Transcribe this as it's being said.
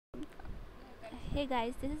Hey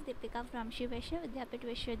guys, this is Depika from SVIFS Vidyapit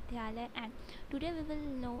Vishwavidyalaya, and today we will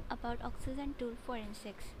know about oxygen tool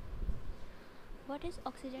forensics. What is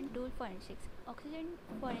oxygen tool forensics? Oxygen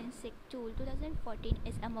forensic tool 2014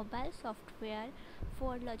 is a mobile software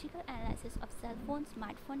for logical analysis of cell phone,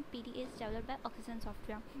 smartphone, PDAs developed by Oxygen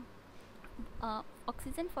Software.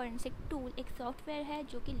 Oxygen forensic tool एक software है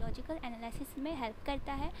जो कि logical analysis में help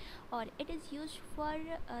करता है और it is use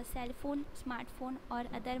for sale phone, smartphone और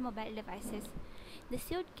other mobile devices. The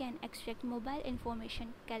suit can extract mobile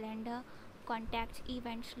information, calendar, contacts,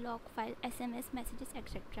 events, log file, SMS messages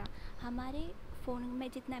etcetera. हमारे फ़ोन में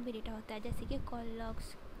जितना भी डेटा होता है जैसे कि call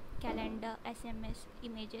logs, calendar, SMS,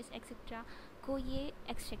 images etcetera को ये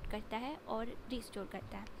एक्सट्रैक्ट करता है और रिस्टोर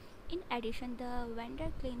करता है. In addition, the vendor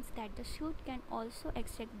claims that the suite can also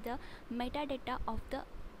extract the metadata of the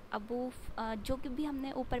above जो कि भी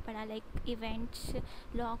हमने ऊपर पढ़ा like events,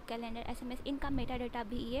 log, calendar, SMS, इनका मेटाडेटा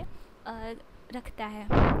भी ये रखता है.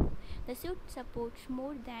 The suite supports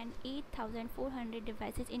more than 8,400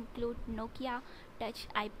 devices include Nokia, Touch,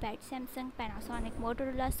 iPad, Samsung, Panasonic,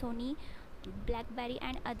 Motorola, Sony, BlackBerry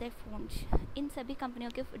and other phones. इन सभी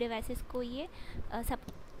कंपनियों के डिवाइसेस को ये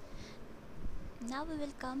सब. Now we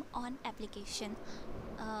will come on application.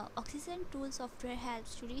 Oxygen tool software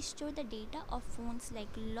helps to restore the data of phones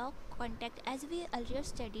like log, contact. As we earlier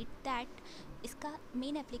studied that इसका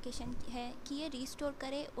main application है कि ये रिस्टोर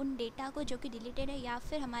करे उन डेटा को जो कि डिलीटेड है या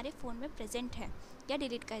फिर हमारे फ़ोन में प्रेजेंट है या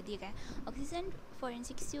डिलीट कर दिए गए. Oxygen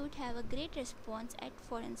forensic suit have a great response eight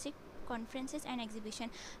forensic conferences and exhibition.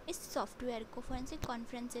 इस सॉफ्टवेयर को फोरेंसिक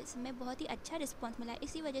कॉन्फ्रेंसेस में बहुत ही अच्छा रिस्पॉन्स मिला है.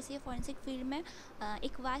 इसी वजह से ये फोरेंसिक फील्ड में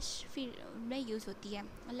एक वास्ट फील्ड में यूज़ होती है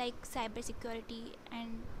like cyber security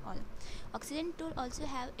and all. Oxygen tool also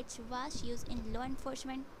have its vast use in law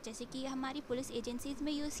enforcement, जैसे कि हमारी पुलिस एजेंसीज़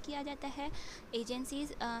में यूज़ किया जाता है,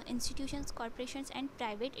 agencies, institutions, corporations and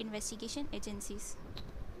private investigation agencies.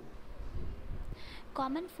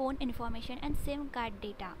 Common phone information and SIM card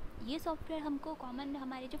data. ये software हमको common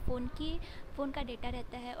हमारे जो फ़ोन का डेटा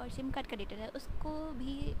रहता है और सिम कार्ड का डेटा रहता है उसको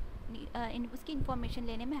भी उसकी इन्फॉर्मेशन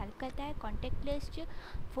लेने में हेल्प करता है. Contact list,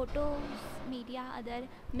 photos, media, other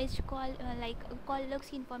missed call like call logs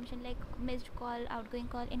की information like missed call, outgoing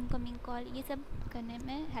call, incoming call, ये सब करने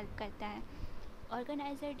में हेल्प करता है.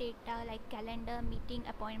 Organiser data like calendar, meeting,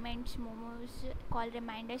 appointments, momos, call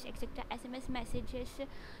reminders etcetera, SMS messages,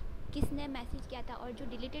 किसने मैसेज किया था और जो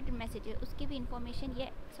डिलीटेड मैसेज है उसकी भी इंफॉर्मेशन ये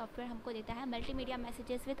सॉफ्टवेयर हमको देता है. Multimedia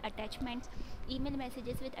messages with attachments, email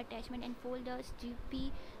messages with attachment and folders,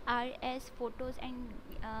 GPRS, photos and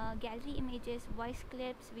gallery images, voice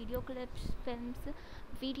clips, video clips, films,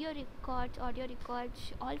 video records, audio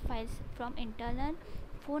records, all files from internal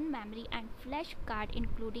phone memory and flash card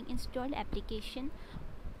including installed application,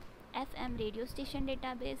 FM radio station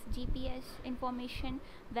database, GPS information,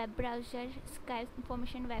 web browser, Skype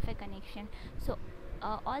information, Wi-Fi connection. So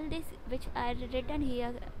all this which are written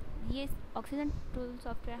here, ये oxygen tool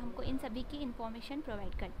software हमको इन सभी की information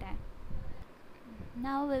provide करता है.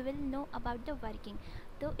 Now we will know about the working.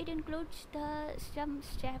 Though it includes some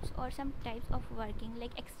steps or some types of working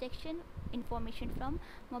like extraction information from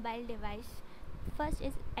mobile device. First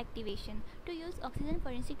is activation. To use Oxygen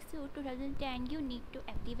Forensic Suite 2010, you need to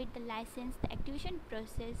activate the license. The activation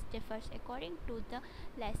process differs according to the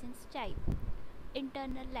license type.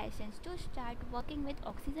 Internal license. To start working with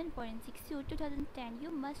Oxygen Forensic Suite 2010,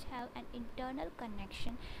 you must have an internal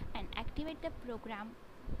connection and activate the program.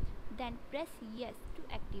 Then press yes to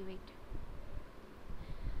activate.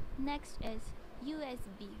 Next is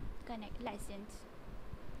USB connect license.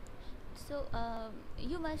 So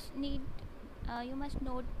you must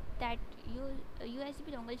note that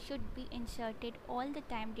USB dongle should be inserted all the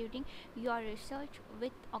time during your research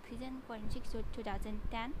with Oxygen Forensic Suite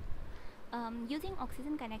 2010. Using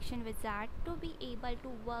Oxygen Connection Wizard to be able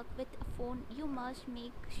to work with a phone, you must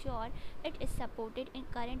make sure it is supported in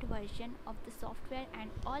current version of the software and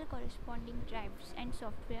all corresponding drivers and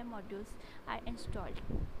software modules are installed.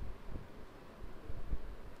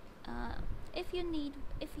 If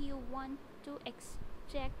you want to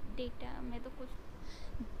extract data में तो कुछ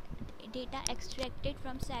data extracted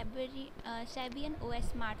from Sabian OS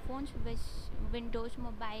smartphones with Windows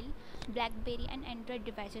Mobile, BlackBerry and Android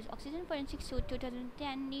devices. Oxygen Forensic Suite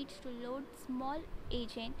 2010 needs to load small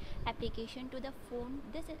agent application to the phone.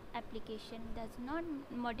 This application does not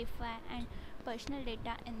modify and personal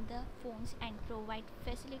data in the phones and provide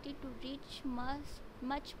facility to reach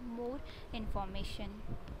much more information.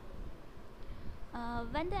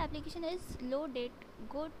 When the application is loaded,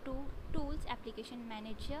 go to Tools Application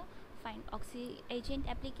Manager, find Oxy Agent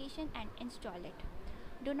application and install it.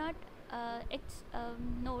 Do not it's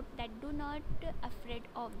note that do not afraid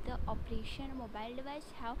of the operation mobile device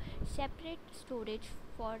have separate storage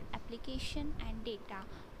for application and data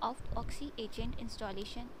of Oxy agent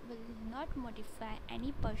installation will not modify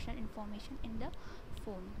any personal information in the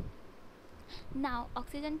phone. Now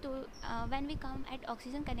oxygen tool, when we come at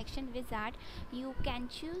oxygen connection wizard, you can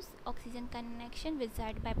choose oxygen connection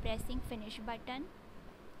wizard by pressing finish button.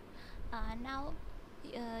 Now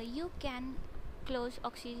you can close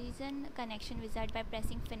oxygen connection wizard by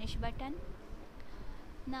pressing finish button.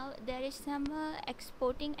 Now there is some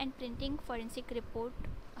exporting and printing forensic report,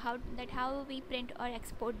 how we print or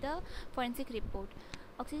export the forensic report.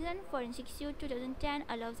 Oxygen Forensic Suite 2010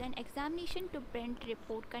 allows an examination to print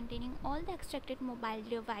report containing all the extracted mobile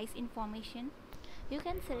device information. You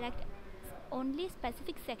can select only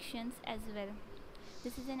specific sections as well.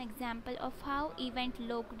 This is an example of how event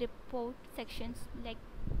log report sections, like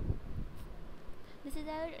this is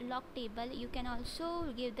a log table. You can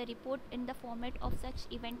also give the report in the format of such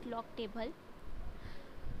event log table.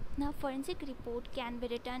 Now forensic report can be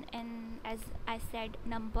written in, as I said,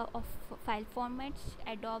 number of file formats,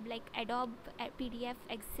 Adobe PDF,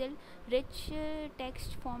 Excel, rich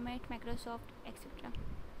text format, Microsoft, etc.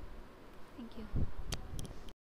 Thank you.